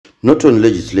Norton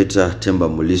legislator Temba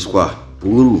Mliswa,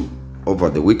 who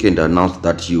over the weekend announced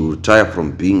that he will retire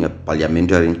from being a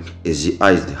parliamentarian as he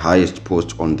eyes the highest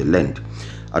post on the land.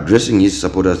 Addressing his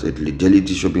supporters at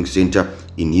Fidelity Shopping Center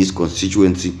in his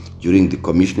constituency during the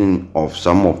commissioning of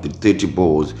some of the 30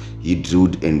 boreholes he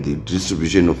drilled and the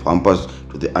distribution of hampers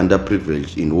to the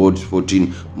underprivileged in Ward 14,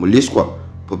 Mliswa,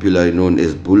 popularly known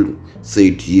as Bull,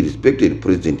 said he respected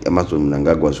President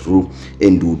Mnangagwa's rule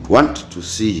and would want to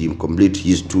see him complete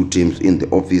his 2 terms in the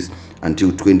office until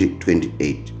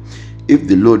 2028. If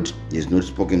the Lord has not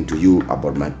spoken to you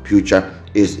about my future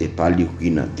as a party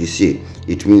winner this year,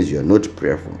 it means you are not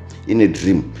prayerful. In a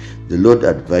dream, the Lord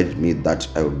advised me that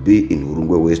I would be in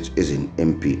Hurungwe West as an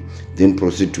MP, then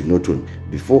proceed to Norton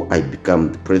before I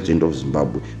become the President of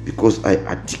Zimbabwe because I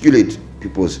articulate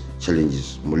people's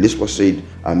challenges, Mliswa said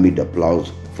amid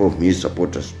applause from his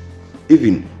supporters.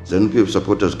 Even ZANU-PF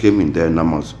supporters came in their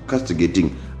numbers,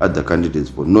 castigating other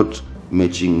candidates for not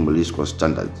matching Mliswa's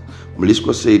standards.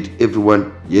 Mliswa said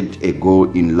everyone had a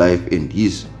goal in life and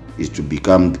his is to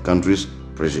become the country's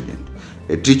president.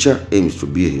 A teacher aims to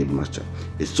be a headmaster.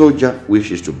 A soldier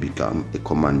wishes to become a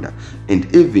commander.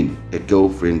 And even a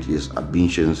girlfriend has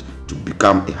ambitions to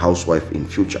become a housewife in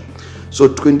future. So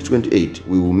 2028,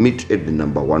 we will meet at the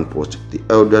number 1 post. The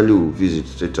elderly will visit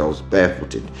State House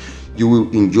barefooted. You will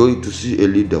enjoy to see a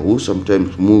leader who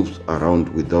sometimes moves around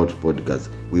without bodyguards.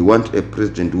 We want a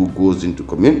president who goes into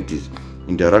communities,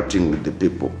 interacting with the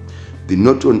people. The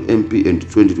Norton MP and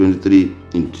 2023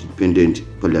 independent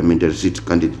parliamentary seat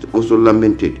candidate also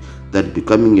lamented that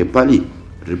becoming a party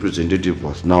representative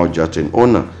was now just an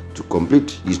honor to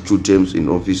complete his 2 terms in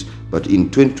office, but in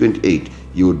 2028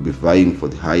 he would be vying for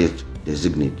the highest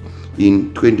designate.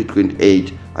 In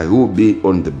 2028, I will be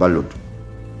on the ballot.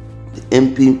 The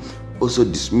MP also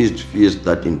dismissed fears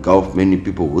that engulf many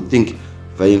people who think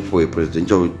vying for a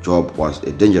presidential job was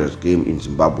a dangerous game in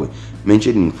Zimbabwe,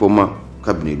 mentioning former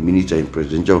cabinet minister and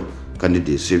presidential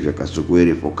candidate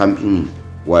Kasukuwere for campaigning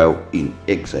while in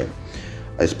exile.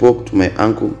 I spoke to my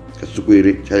uncle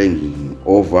Kasukuwere, challenging him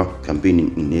over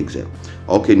campaigning in exile.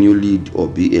 How can you lead or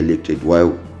be elected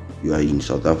while you are in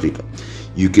South Africa?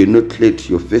 You cannot let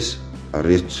your face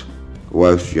arrest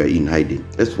whilst you are in hiding.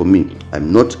 As for me,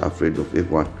 I'm not afraid of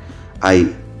everyone.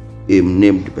 I am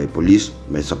named by police.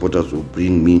 My supporters will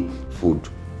bring me food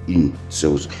in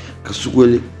cells.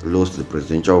 Kasukuwere lost the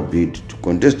presidential bid to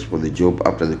contest for the job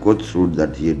after the court ruled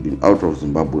that he had been out of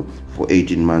Zimbabwe for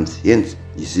 18 months, hence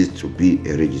he ceased to be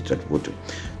a registered voter.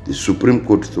 The Supreme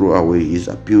Court threw away his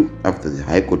appeal after the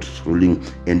High Court's ruling,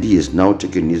 and he has now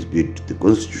taken his bid to the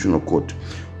Constitutional Court.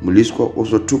 Mliswa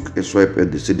also took a swipe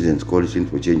at the Citizens Coalition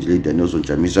for Change leader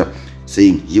Chamisa,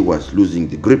 saying he was losing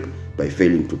the grip by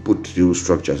failing to put real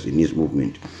structures in his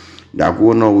movement.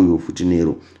 Ndakuona uyu futi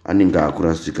Nero anenge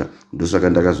akurasika, ndosaka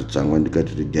ndakazotsangwa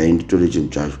ndikati regai nditore chinhu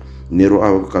chacho. Nero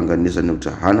ava kukanganisa nekuti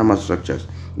hana mastructures.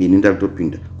 Ini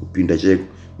ndakutopinda kupinda cheko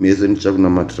mese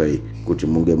ndichakunamatirai kuti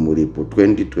munge muripo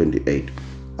 2028.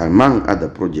 Among other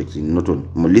projects in Norton,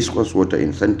 Mliswa's water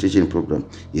and sanitation program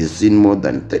has seen more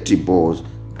than 30 boreholes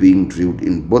being drilled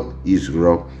in both his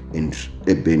rural and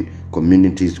urban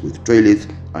communities, with toilets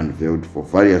unveiled for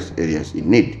various areas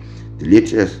in need. The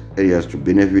latest areas to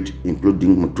benefit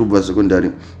including Mutuba Secondary,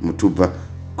 Mutuba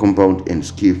Compound and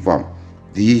Ski Farm.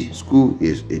 The school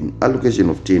has an allocation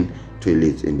of 10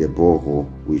 toilets and a borehole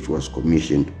which was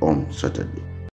commissioned on Saturday.